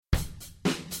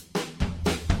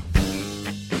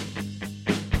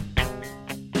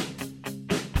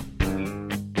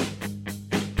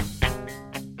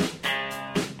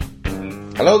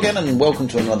Hello again and welcome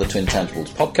to another Twin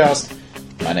Tangibles podcast.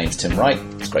 My name's Tim Wright.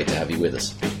 It's great to have you with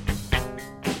us.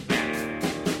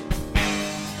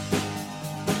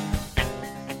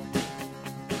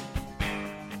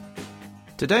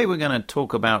 Today we're going to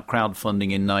talk about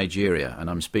crowdfunding in Nigeria, and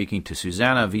I'm speaking to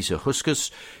Suzanne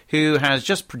Wisse-Huiskes, who has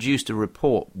just produced a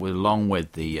report along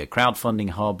with the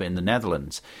crowdfunding hub in the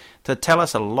Netherlands to tell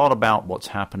us a lot about what's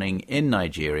happening in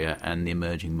Nigeria and the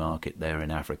emerging market there in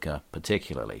Africa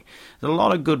particularly. There's a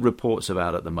lot of good reports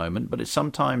about it at the moment, but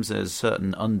sometimes there's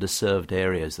certain underserved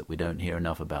areas that we don't hear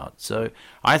enough about. So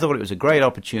I thought it was a great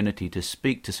opportunity to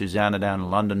speak to Suzanne down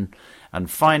in London and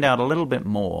find out a little bit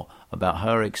more about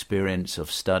her experience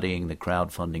of studying the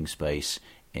crowdfunding space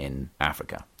in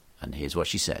Africa. And here's what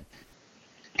she said.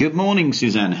 Good morning,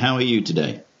 Suzanne. How are you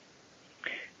today?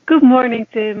 Good morning,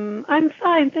 Tim. I'm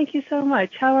fine. Thank you so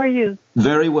much. How are you?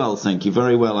 Very well, thank you.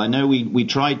 Very well. I know we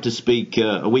tried to speak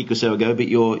a week or so ago, but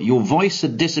your voice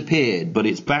had disappeared, but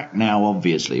it's back now,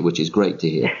 obviously, which is great to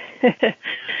hear.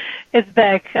 It's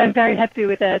back. I'm very happy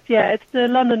with that. Yeah, it's the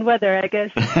London weather, I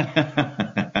guess.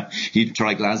 You'd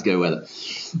try Glasgow weather.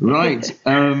 Right.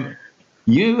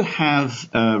 You have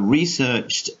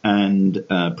researched and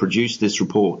produced this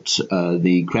report,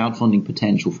 the Crowdfunding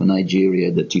Potential for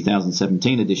Nigeria, the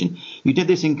 2017 edition. You did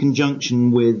this in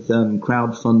conjunction with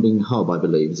Crowdfunding Hub, I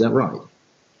believe. Is that right?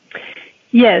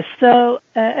 Yes. So,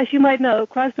 as you might know,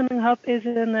 Crowdfunding Hub is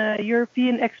a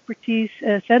European expertise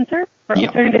center for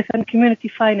alternative and community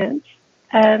finance.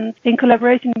 And in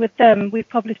collaboration with them, we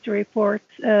published a report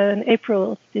in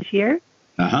April this year.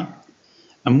 Uh-huh.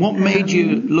 And what made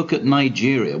you look at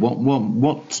Nigeria? What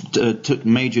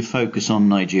made you focus on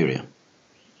Nigeria?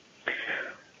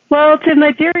 Well,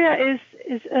 Nigeria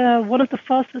is one of the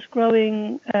fastest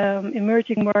growing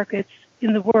emerging markets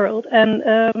in the world,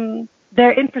 and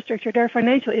their infrastructure, their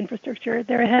financial infrastructure,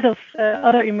 they're ahead of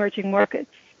other emerging markets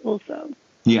also.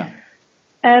 Yeah.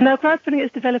 And now crowdfunding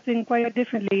is developing quite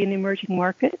differently in emerging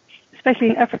markets, especially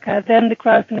in Africa, than the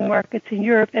crowdfunding markets in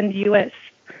Europe and the US.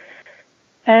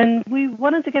 And we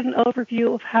wanted to get an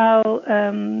overview of how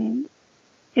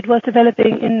it was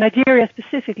developing in Nigeria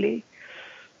specifically.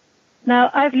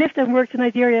 Now, I've lived and worked in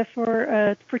Nigeria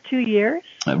for 2 years.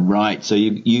 Right, so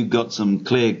you got some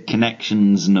clear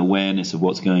connections and awareness of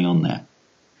what's going on there.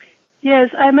 Yes,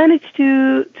 I managed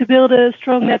to build a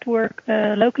strong network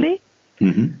locally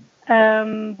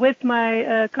with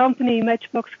my company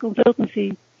Matchbox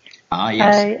Consultancy. Ah,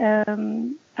 yes.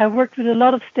 I worked with a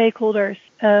lot of stakeholders,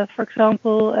 for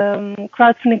example,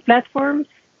 crowdfunding platforms,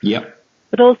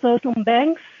 but also some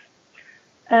banks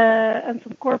and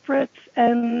some corporates.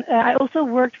 And I also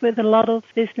worked with a lot of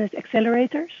business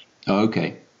accelerators.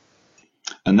 Okay.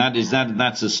 And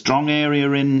that's a strong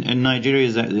area in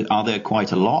Nigeria? Are there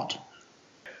quite a lot?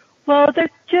 Well,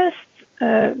 they're just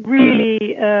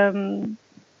really,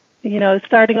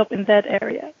 starting up in that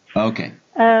area. Okay.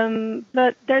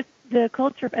 But the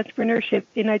culture of entrepreneurship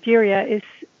in Nigeria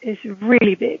is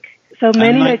really big. So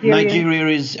many Nigeria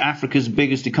is Africa's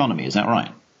biggest economy, is that right?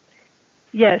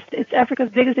 Yes, it's Africa's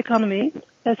biggest economy.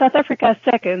 South Africa is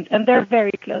second, and they're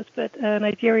very close, but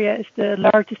Nigeria is the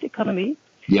largest economy.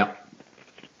 Yeah.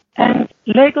 And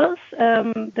Lagos,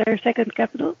 their second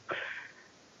capital,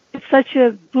 it's such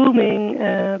a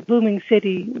booming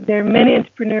city. There are many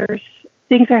entrepreneurs.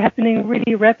 Things are happening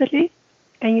really rapidly.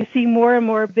 And you see more and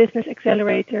more business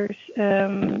accelerators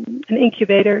and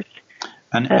incubators.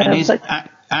 And is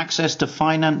access to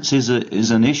finance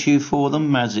is an issue for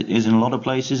them, as it is in a lot of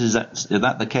places? Is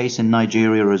that the case in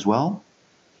Nigeria as well?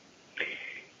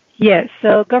 Yes.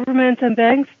 So governments and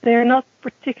banks, they're not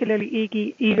particularly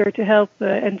eager to help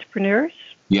entrepreneurs.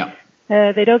 Yeah.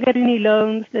 They don't get any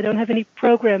loans. They don't have any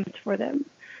programs for them.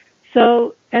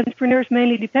 So entrepreneurs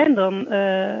mainly depend on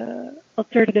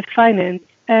alternative finance.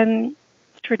 And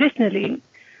traditionally,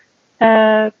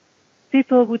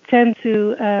 people would tend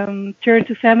to turn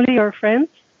to family or friends.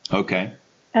 Okay.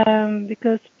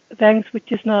 Because banks would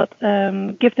just not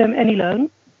give them any loan.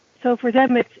 So for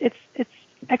them, it's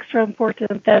extra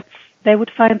important that they would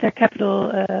find their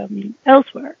capital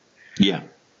elsewhere. Yeah.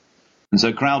 And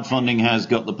so crowdfunding has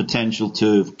got the potential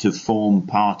to form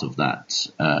part of that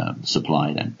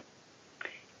supply then.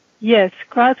 Yes,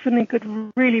 crowdfunding could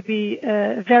really be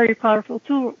a very powerful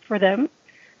tool for them,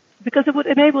 because it would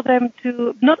enable them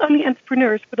to, not only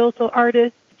entrepreneurs, but also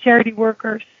artists, charity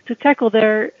workers, to tackle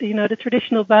their, the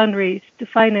traditional boundaries to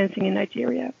financing in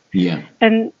Nigeria. Yeah.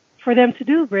 And for them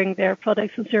to bring their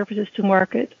products and services to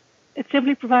market. It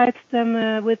simply provides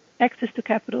them with access to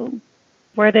capital,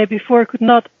 where they before could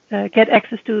not get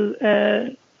access to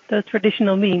the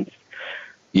traditional means.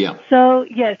 Yeah. So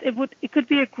yes, it could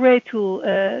be a great tool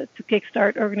to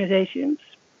kickstart organizations.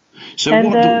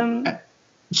 So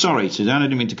sorry, Suzanne, I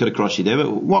didn't mean to cut across you there,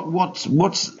 but what's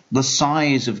the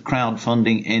size of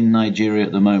crowdfunding in Nigeria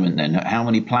at the moment then? How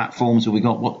many platforms have we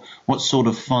got? What sort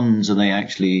of funds are they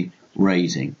actually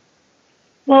raising?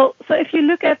 Well, so if you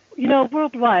look at,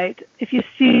 worldwide, if you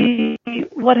see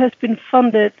what has been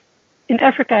funded in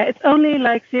Africa, it's only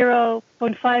like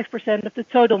 0.5% of the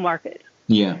total market.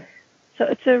 Yeah. So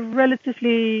it's a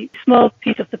relatively small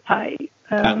piece of the pie.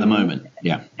 At the moment,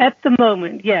 yeah. At the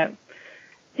moment, yeah.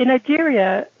 In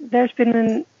Nigeria, they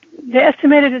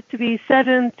estimated it to be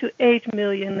 7 to 8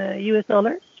 million US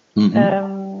dollars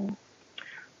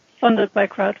funded by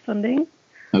crowdfunding.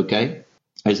 Okay.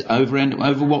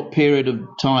 Over what period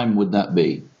of time would that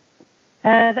be?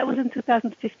 That was in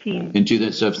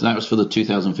 2015. So that was for the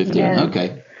 2015. Yeah.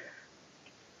 Okay.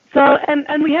 So,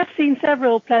 and we have seen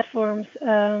several platforms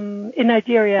in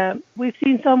Nigeria. We've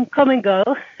seen some come and go.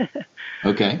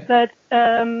 Okay. But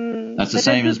that's the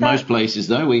same as most places,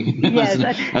 though. Yes,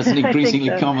 that's an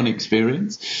increasingly common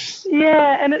experience.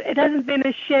 Yeah, and it hasn't been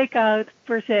a shakeout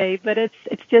per se, but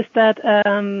it's just that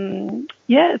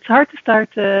it's hard to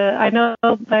start. I know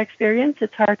by experience,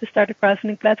 it's hard to start a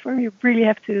crowdfunding platform. You really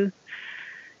have to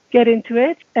get into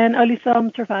it, and only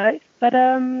some survive. But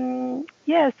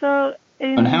so.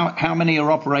 And how many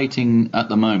are operating at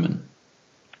the moment?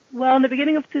 Well, in the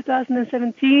beginning of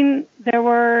 2017, there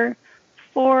were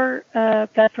 4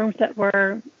 platforms that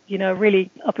were, really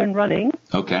up and running.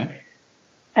 Okay.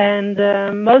 And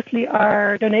mostly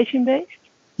are donation-based.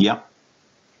 Yeah.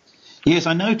 Yes,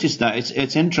 I noticed that.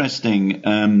 It's interesting.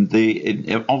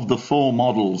 Of the 4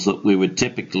 models that we would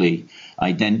typically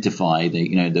identify,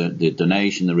 the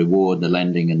donation, the reward, the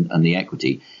lending, and the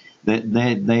equity,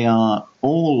 they are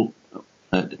all,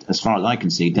 as far as I can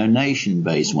see,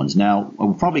 donation-based ones. Now,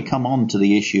 we'll probably come on to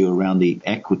the issue around the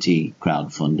equity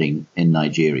crowdfunding in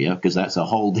Nigeria, because that's a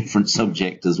whole different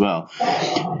subject as well.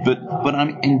 But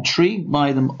I'm intrigued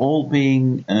by them all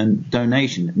being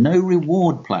donation, no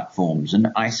reward platforms. And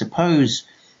I suppose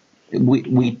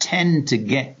we tend to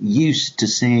get used to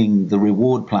seeing the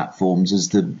reward platforms as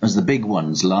the big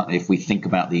ones. Like if we think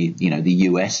about the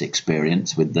US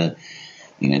experience with the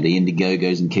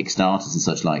Indiegogos and Kickstarters and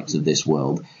such likes of this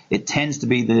world, it tends to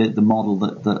be the model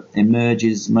that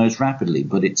emerges most rapidly.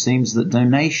 But it seems that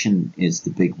donation is the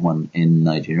big one in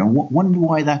Nigeria. I wonder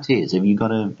why that is. Have you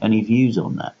got any views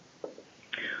on that?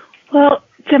 Well,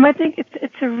 Tim, I think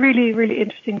it's a really, really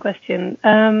interesting question.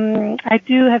 I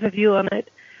do have a view on it.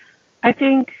 I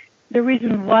think the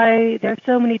reason why there are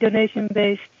so many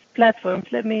donation-based platforms,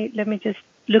 let me just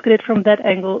look at it from that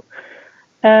angle.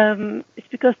 It's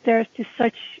because there's just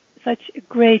such a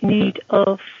great need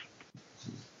of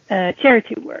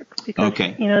charity work, because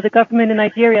the government in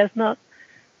Nigeria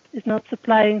is not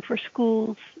supplying for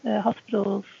schools,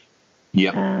 hospitals.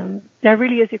 Yeah. There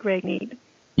really is a great need.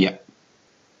 Yeah.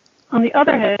 On the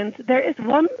other hand, there is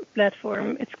one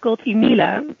platform. It's called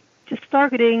Emila, just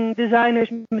targeting designers,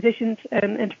 musicians,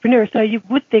 and entrepreneurs. So you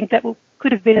would think that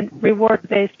could have been a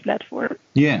reward-based platform.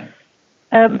 Yeah.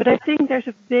 But I think there's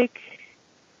a big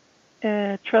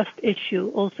trust issue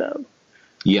also.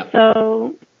 Yeah.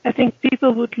 So I think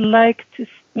people would like to,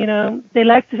 they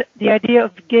like the idea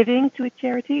of giving to a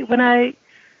charity. When I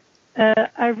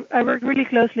work really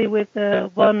closely with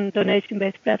one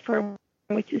donation-based platform,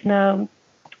 which is now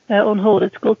on hold.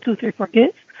 It's called 234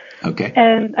 Give. Okay.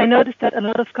 And I noticed that a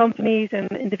lot of companies and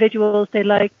individuals,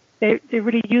 they're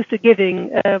really used to giving.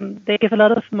 They give a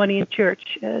lot of money in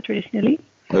church traditionally.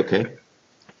 Okay.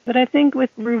 But I think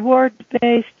with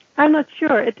reward-based, I'm not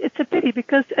sure. It's a pity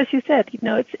because, as you said,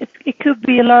 it could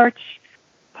be a large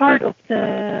part of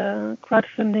the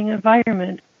crowdfunding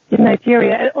environment in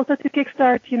Nigeria, and also to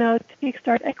kickstart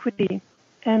equity.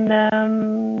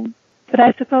 And but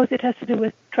I suppose it has to do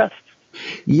with trust.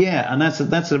 Yeah, and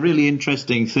that's a really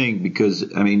interesting thing, because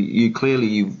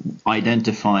you've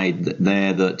identified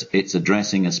there that it's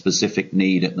addressing a specific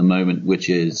need at the moment, which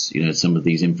is some of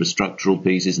these infrastructural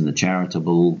pieces and the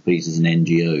charitable pieces and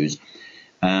NGOs.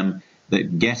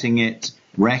 That getting it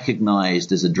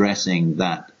recognized as addressing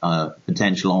that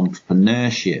potential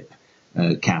entrepreneurship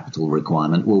capital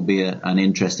requirement will be an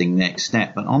interesting next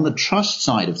step. But on the trust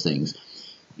side of things,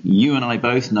 you and I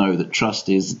both know that trust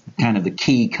is kind of the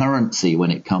key currency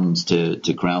when it comes to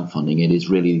crowdfunding. It is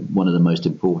really one of the most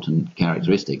important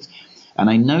characteristics. And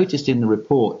I noticed in the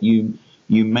report you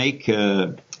make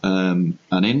an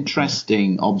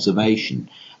interesting observation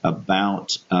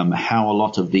about how a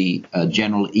lot of the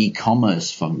general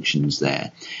e-commerce functions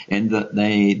there, in that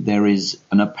there is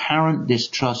an apparent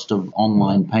distrust of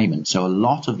online payment. So a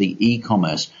lot of the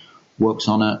e-commerce works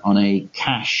on a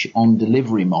cash on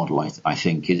delivery model. I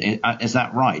think is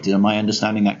that right? Am I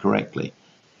understanding that correctly?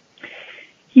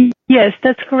 Yes,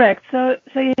 that's correct. So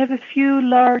you have a few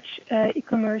large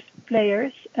e-commerce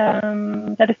players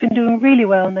that have been doing really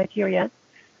well in Nigeria,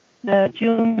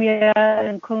 Jumia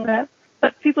and Konga.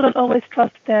 But people don't always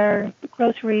trust their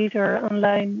groceries or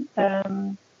online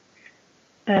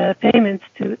payments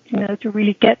to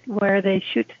really get where they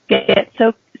should get.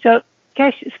 So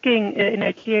cash is king in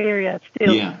Nigeria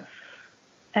still. Yeah.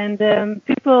 And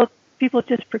people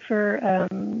just prefer.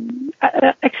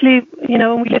 Actually,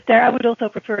 when we lived there, I would also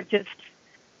prefer just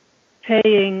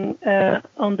paying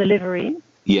on delivery.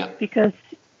 Yeah. Because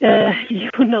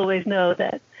you wouldn't always know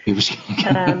that you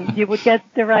would get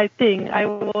the right thing. I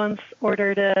once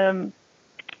ordered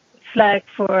flag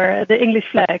for the English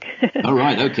flag. Oh,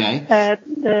 right. Okay.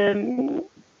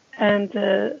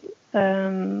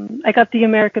 I got the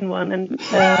American one, and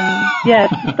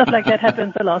stuff like that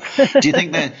happens a lot. Do you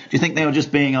think they were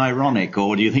just being ironic,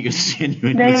 or do you think it's a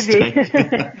genuine mistake?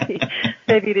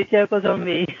 Maybe the joke was on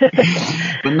me.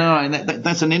 But no, and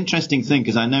that's an interesting thing,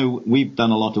 because I know we've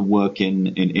done a lot of work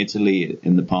in Italy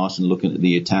in the past and looking at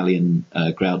the Italian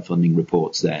crowdfunding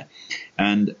reports there,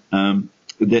 and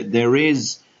there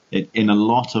is, in a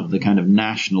lot of the kind of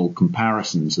national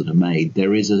comparisons that are made,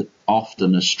 there is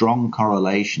often a strong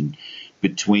correlation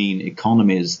between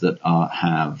economies that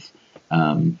have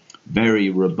very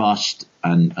robust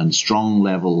and strong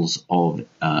levels of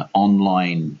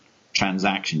online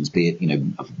transactions, be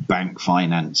it bank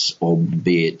finance, or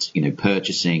be it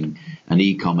purchasing and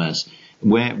e-commerce.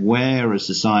 Where a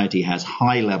society has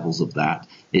high levels of that,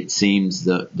 it seems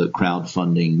that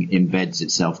crowdfunding embeds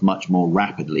itself much more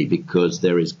rapidly, because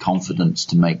there is confidence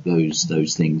to make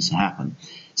those things happen.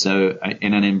 So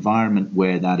in an environment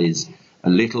where that is a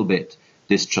little bit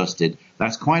distrusted,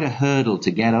 that's quite a hurdle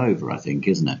to get over, I think,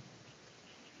 isn't it?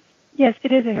 Yes,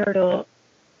 it is a hurdle.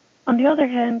 On the other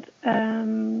hand,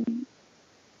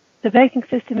 the banking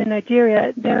system in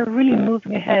Nigeria, they're really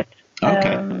moving ahead.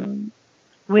 Okay.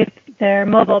 With their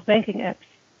mobile banking apps.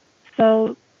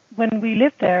 So when we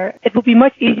lived there, it would be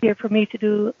much easier for me to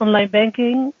do online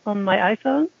banking on my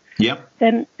iPhone. Yep.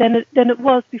 than it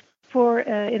was before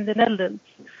in the Netherlands.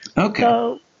 Okay.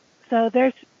 So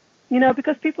there's,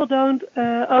 because people don't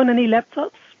own any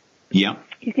laptops. Yeah.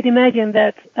 You can imagine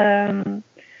that,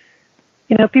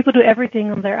 people do everything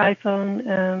on their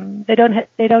iPhone. They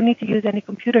don't need to use any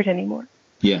computers anymore.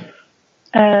 Yeah.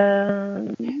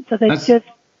 So they just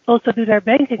also do their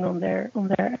banking on their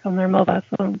mobile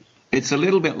phones. It's a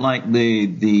little bit like the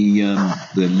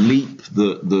leap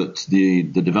that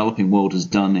the developing world has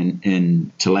done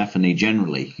in telephony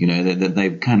generally. That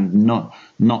they've kind of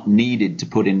not needed to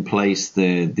put in place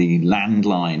the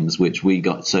landlines which we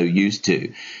got so used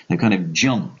to. They kind of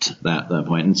jumped that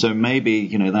point, and so maybe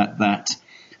that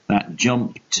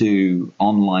jump to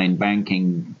online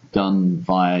banking done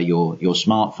via your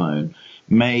smartphone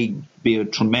may be a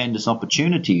tremendous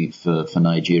opportunity for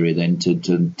Nigeria then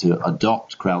to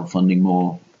adopt crowdfunding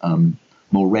more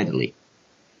readily.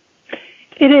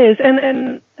 It is,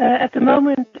 and at the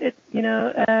moment, the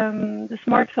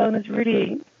smartphone is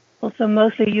really also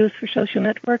mostly used for social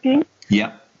networking.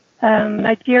 Yeah.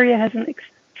 Nigeria has an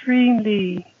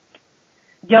extremely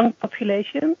young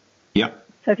population. Yeah.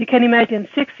 So if you can imagine,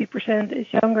 60% is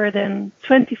younger than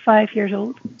 25 years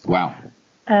old. Wow.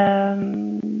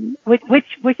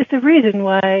 Which is the reason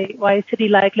why a city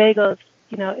like Lagos,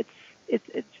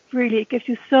 it's really, it gives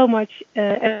you so much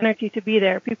energy to be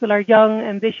there. People are young,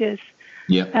 ambitious.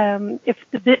 Yeah. If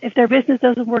their business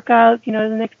doesn't work out, the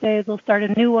next day they'll start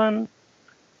a new one.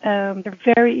 They're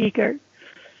very eager.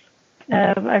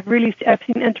 I've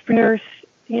seen entrepreneurs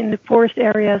in the poorest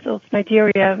areas of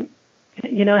Nigeria,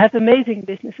 have amazing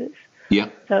businesses. Yeah.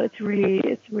 So it's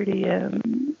really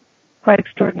quite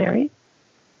extraordinary.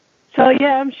 So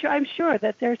yeah, I'm sure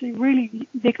that there's a really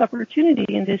big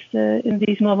opportunity in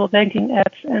these mobile banking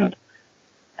apps, and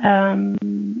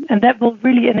that will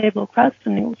really enable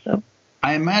crowdfunding also.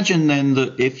 I imagine then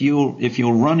that if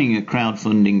you're running a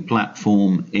crowdfunding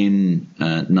platform in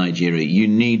Nigeria, you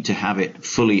need to have it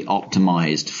fully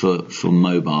optimized for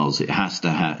mobiles. It has to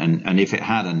have, and if it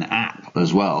had an app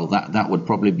as well, that would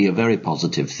probably be a very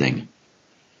positive thing.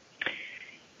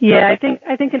 Yeah, I think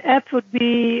an app would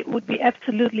be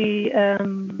absolutely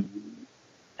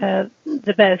the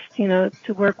best,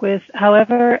 to work with.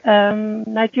 However,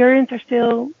 Nigerians are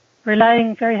still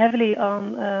relying very heavily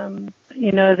on,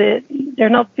 they're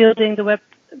not building the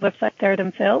website there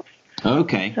themselves.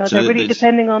 Okay. So they're really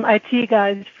depending on IT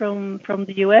guys from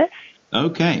the US.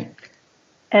 Okay.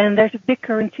 And there's a big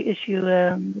currency issue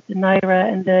with the naira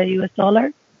and the US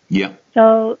dollar. Yeah.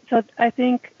 So I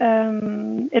think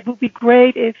it would be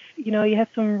great if you have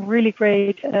some really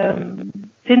great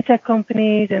fintech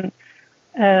companies and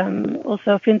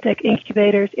also fintech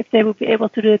incubators, if they would be able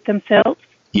to do it themselves.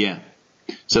 Yeah.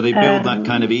 So they build that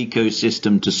kind of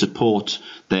ecosystem to support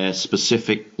their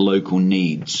specific local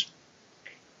needs.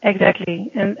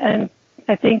 Exactly, and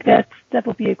I think that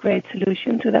would be a great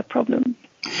solution to that problem.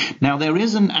 Now, there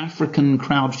is an African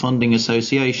Crowdfunding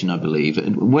Association, I believe.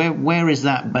 Where is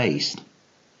that based?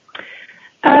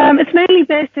 It's mainly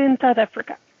based in South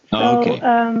Africa. Oh, okay.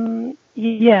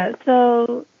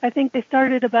 So I think they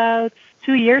started about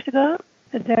 2 years ago.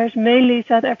 There's mainly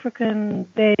South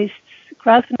African-based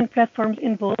crowdfunding platforms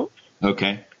involved.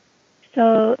 Okay.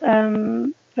 So,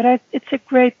 but it's a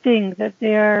great thing that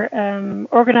they are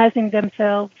organizing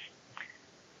themselves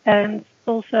and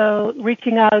also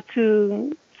reaching out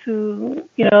to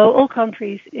all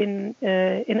countries in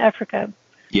Africa.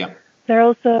 Yeah. There are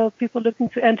also people looking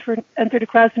to enter the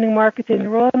crowdfunding market in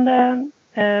Rwanda,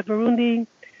 Burundi,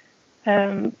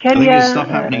 Kenya. I think there's stuff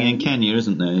happening in Kenya,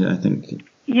 isn't there? I think.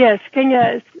 Yes,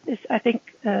 Kenya is I think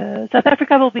South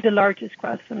Africa will be the largest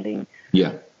crowdfunding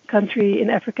country in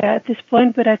Africa at this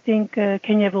point, but I think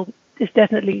Kenya is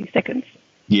definitely second.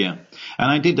 Yeah,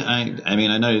 and I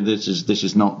mean, I know this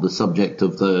is not the subject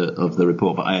of the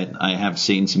report, but I have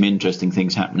seen some interesting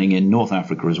things happening in North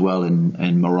Africa as well,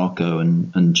 in Morocco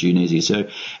and Tunisia. So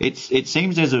it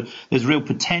seems there's real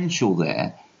potential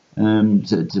there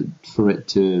for it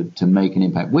to make an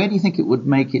impact. Where do you think it would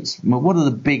make what are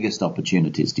the biggest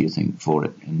opportunities, do you think, for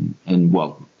it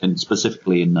and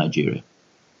specifically in Nigeria?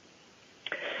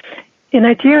 In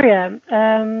Nigeria,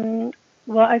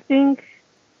 well, I think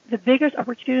the biggest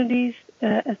opportunities,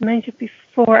 as mentioned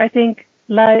before, I think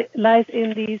lies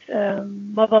in these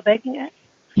mobile banking apps.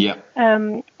 Yeah.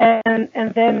 And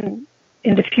then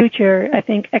in the future, I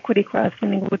think equity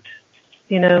crowdfunding would,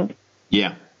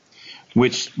 Yeah.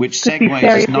 Which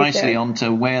segues nicely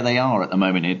onto where they are at the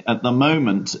moment. At the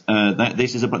moment,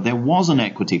 there was an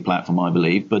equity platform, I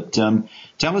believe, but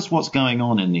tell us what's going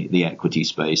on in the equity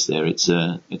space there. It's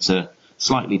a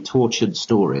slightly tortured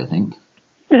story, I think.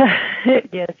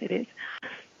 Yes, it is.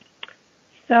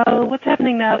 So what's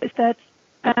happening now is that,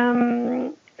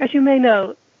 as you may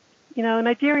know,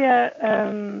 Nigeria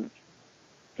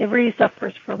it really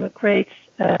suffers from a great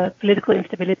political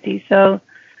instability. So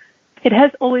it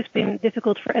has always been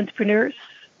difficult for entrepreneurs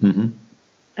to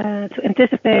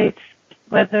anticipate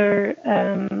whether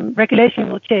regulation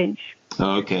will change.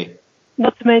 Oh, okay.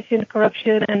 Not to mention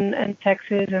corruption and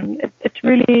taxes, and it's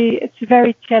a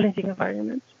very challenging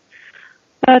environment.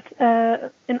 But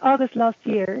in August last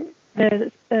year,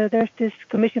 there's this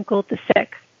commission called the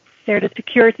SEC. They're the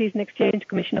Securities and Exchange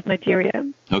Commission of Nigeria.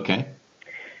 Okay.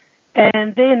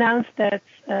 And they announced that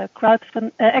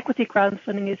equity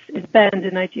crowdfunding is banned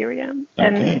in Nigeria,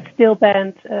 and it's still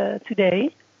banned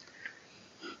today.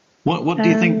 What do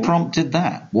you think prompted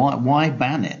that? Why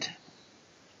ban it?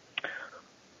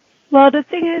 Well, the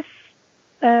thing is,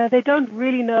 they don't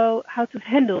really know how to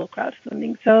handle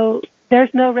crowdfunding, so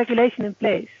there's no regulation in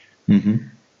place. Mm-hmm.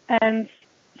 And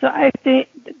so I think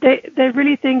they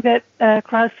really think that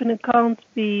crowdfunding can't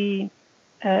be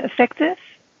effective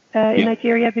in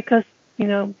Nigeria because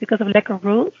of lack of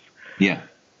rules. Yeah.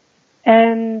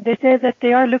 And they say that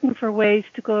they are looking for ways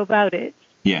to go about it.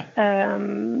 Yeah.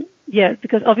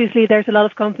 Because obviously there's a lot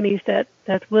of companies that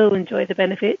will enjoy the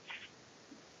benefits.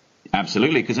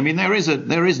 Absolutely, because I mean there is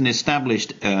an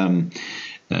established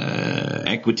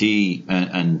equity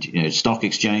and stock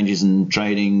exchanges and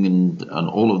trading and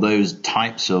all of those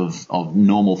types of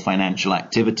normal financial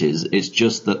activities. It's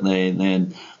just that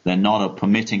they're not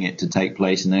permitting it to take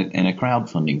place in a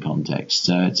crowdfunding context.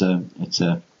 So it's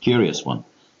a curious one.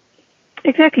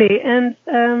 Exactly, and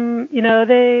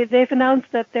they've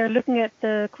announced that they're looking at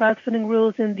the crowdfunding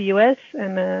rules in the US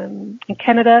and in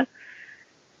Canada.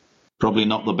 Probably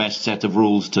not the best set of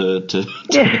rules to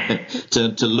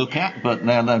look at, but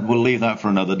we'll leave that for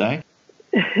another day.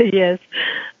 Yes,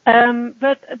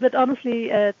 but honestly,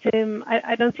 Tim,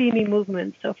 I don't see any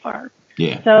movement so far.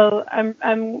 Yeah. So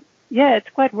it's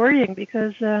quite worrying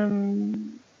because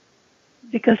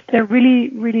they're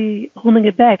really holding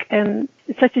it back, and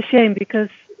it's such a shame because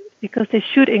they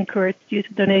should encourage use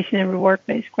of donation and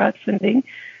reward-based crowdfunding.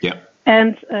 Yeah.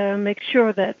 And make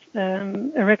sure that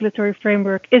a regulatory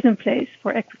framework is in place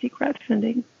for equity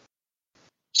crowdfunding.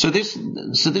 So this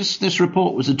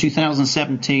report was a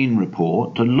 2017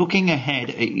 report. Looking ahead,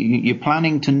 are you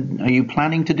planning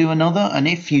to do another? And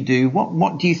if you do,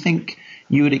 what do you think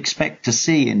you would expect to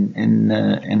see in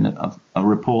a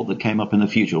report that came up in the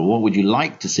future? Or what would you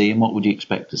like to see, and what would you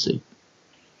expect to see?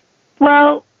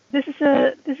 Well, This is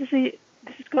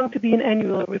going to be an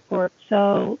annual report.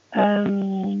 So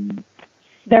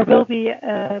there will be.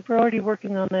 We're already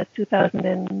working on a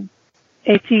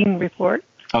 2018 report.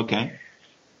 Okay.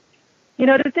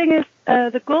 The thing is,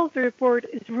 the goal of the report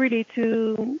is really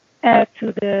to add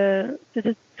to the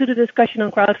discussion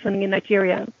on crowdfunding in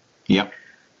Nigeria. Yeah.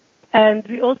 And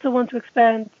we also want to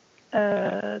expand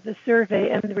the survey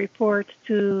and the report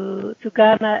to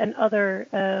Ghana and other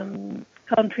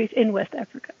countries in West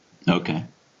Africa. Okay.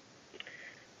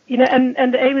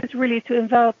 And the aim is really to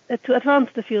advance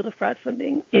the field of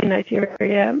crowdfunding in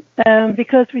Nigeria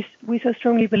because we so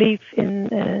strongly believe in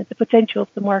the potential of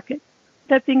the market.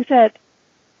 That being said,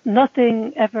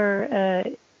 nothing ever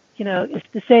is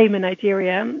the same in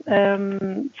Nigeria.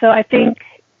 So I think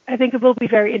it will be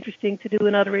very interesting to do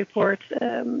another report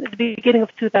at the beginning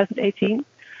of 2018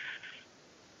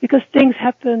 because things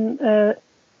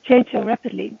change so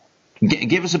rapidly.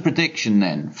 Give us a prediction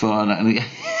then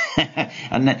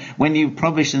and then when you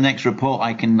publish the next report,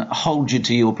 I can hold you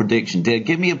to your prediction.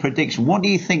 Give me a prediction. What do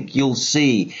you think you'll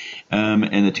see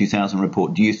in the 2000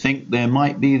 report? Do you think there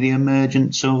might be the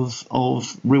emergence of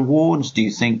rewards? Do you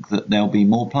think that there'll be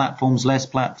more platforms, less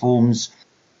platforms?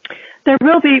 There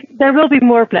will be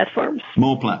more platforms.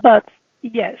 More platforms. But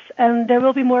yes, and there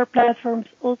will be more platforms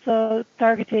also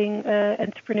targeting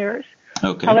entrepreneurs.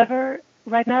 Okay. However,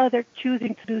 right now they're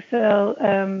choosing to do so.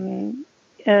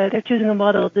 They're choosing a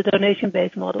model, the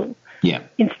donation-based model,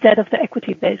 instead of the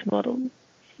equity-based model.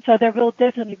 So there will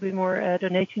definitely be more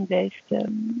donation-based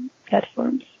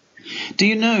platforms. Do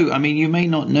you know? I mean, you may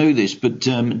not know this, but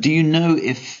do you know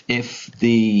if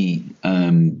the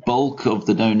bulk of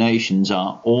the donations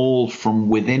are all from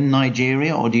within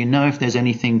Nigeria, or do you know if there's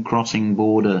anything crossing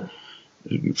border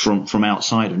from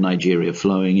outside of Nigeria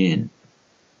flowing in?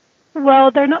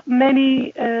 Well, there are not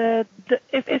many.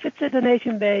 If it's a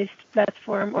donation-based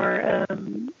platform or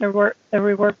a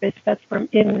reward-based platform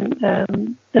in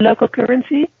the local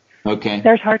currency, okay,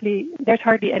 there's hardly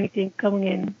anything coming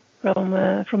in from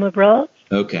abroad.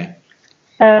 Okay.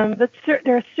 But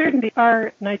there certainly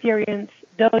are Nigerians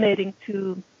donating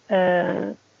to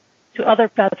other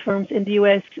platforms in the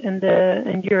US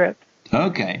and Europe.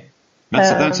 Okay.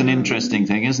 That's an interesting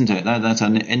thing, isn't it? That's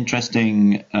an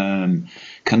interesting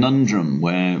conundrum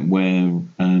where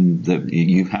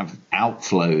you have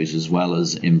outflows as well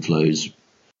as inflows.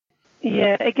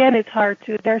 Yeah, again, it's hard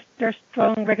to. There's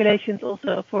strong regulations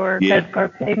also for credit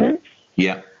card payments.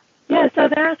 Yeah. Yeah, so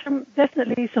there are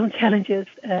definitely some challenges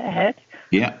ahead.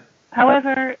 Yeah.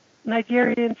 However,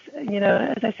 Nigerians,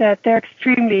 as I said, they're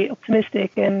extremely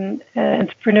optimistic and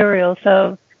entrepreneurial.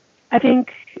 So I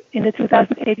think in the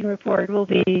 2018 report, we'll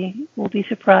be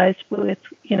surprised with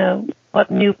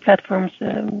what new platforms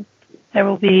there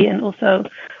will be, and also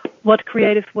what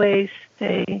creative ways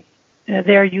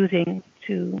they're using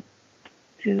to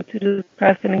do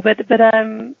crowdfunding. But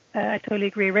I totally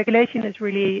agree. Regulation is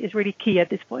really key at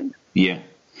this point. Yeah.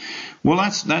 Well,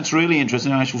 that's really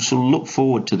interesting. I shall sort of look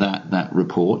forward to that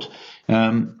report.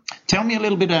 Tell me a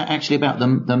little bit actually about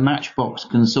the Matchbox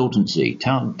consultancy.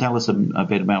 Tell us a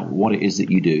bit about what it is that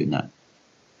you do in that.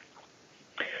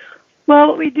 Well,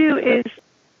 what we do is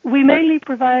we mainly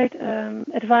provide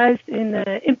advice in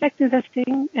impact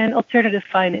investing and alternative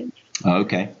finance.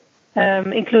 Okay.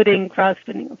 Including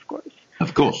crowdfunding, of course.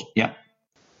 Of course, yeah.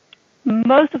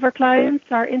 Most of our clients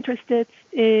are interested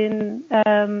in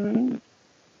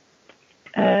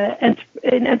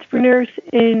entrepreneurs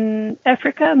in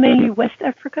Africa, mainly West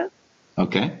Africa.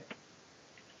 Okay.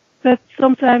 But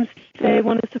sometimes they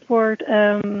want to support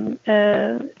the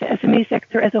SME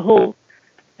sector as a whole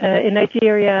in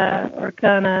Nigeria or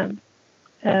Ghana,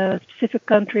 specific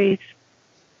countries.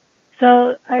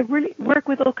 So I really work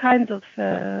with all kinds of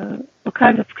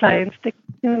clients. They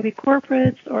can be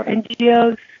corporates or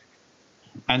NGOs.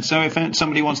 And so if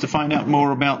somebody wants to find out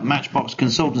more about Matchbox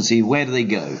Consultancy, where do they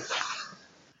go?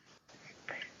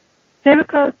 They will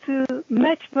go to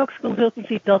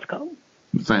matchboxconsultancy.com.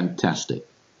 Fantastic.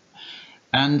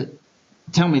 And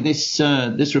tell me, this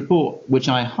report, which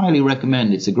I highly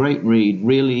recommend, it's a great read,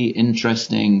 really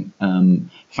interesting,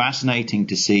 fascinating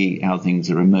to see how things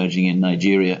are emerging in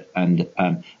Nigeria. And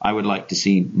I would like to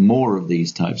see more of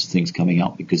these types of things coming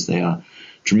up because they are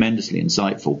tremendously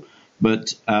insightful.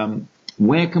 But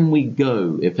where can we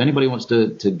go if anybody wants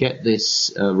to get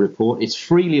this report? It's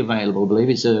freely available, I believe.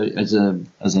 It's as an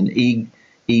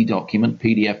e-document,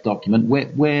 PDF document.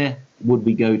 Where would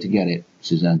we go to get it,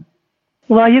 Suzanne?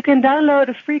 Well, you can download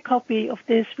a free copy of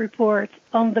this report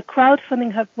on the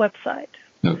Crowdfunding Hub website.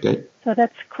 Okay. So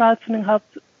that's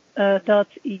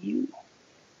crowdfundinghub.eu.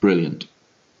 Brilliant.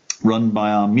 Run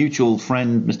by our mutual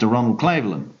friend, Mr. Ronald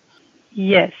Cleveland.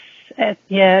 Yes.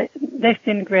 Yeah, they've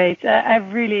been great.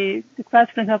 The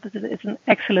Crowdfunding Hub is an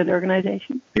excellent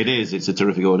organization. It is. It's a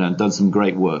terrific order and done some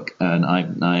great work. And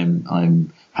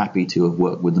I'm happy to have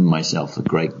worked with them myself. A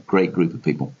great group of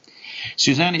people.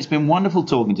 Suzanne, it's been wonderful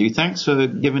talking to you. Thanks for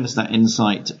giving us that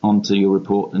insight onto your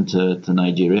report and to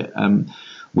Nigeria.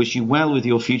 Wish you well with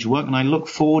your future work, and I look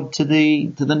forward to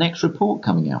the next report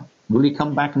coming out. Will you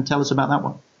come back and tell us about that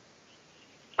one?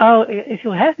 Oh, if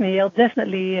you'll have me, I'll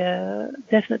definitely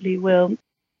will.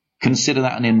 Consider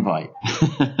that an invite.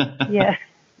 Yeah.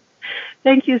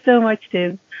 Thank you so much,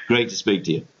 Tim. Great to speak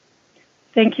to you.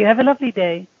 Thank you. Have a lovely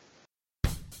day.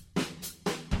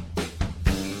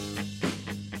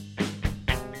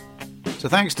 So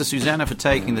thanks to Suzanne for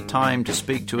taking the time to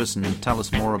speak to us and tell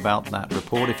us more about that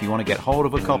report. If you want to get hold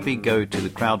of a copy, go to the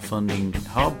Crowdfunding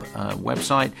Hub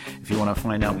website. If you want to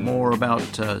find out more about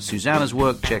Suzanne's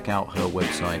work, check out her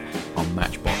website on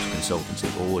Matchbox Consultancy.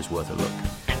 Always worth a look.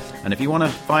 And if you want to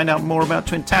find out more about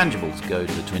Twintangibles, go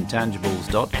to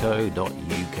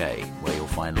twintangibles.co.uk, where you'll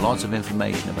find lots of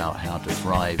information about how to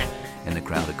thrive in the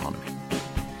crowd economy.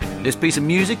 This piece of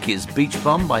music is Beach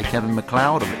Bum by Kevin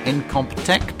MacLeod of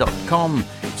incompetech.com.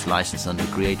 It's licensed under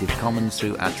Creative Commons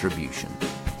through attribution.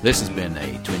 This has been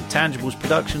a Twintangibles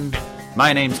production.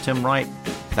 My name's Tim Wright.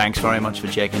 Thanks very much for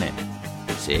checking in.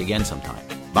 See you again sometime.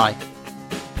 Bye.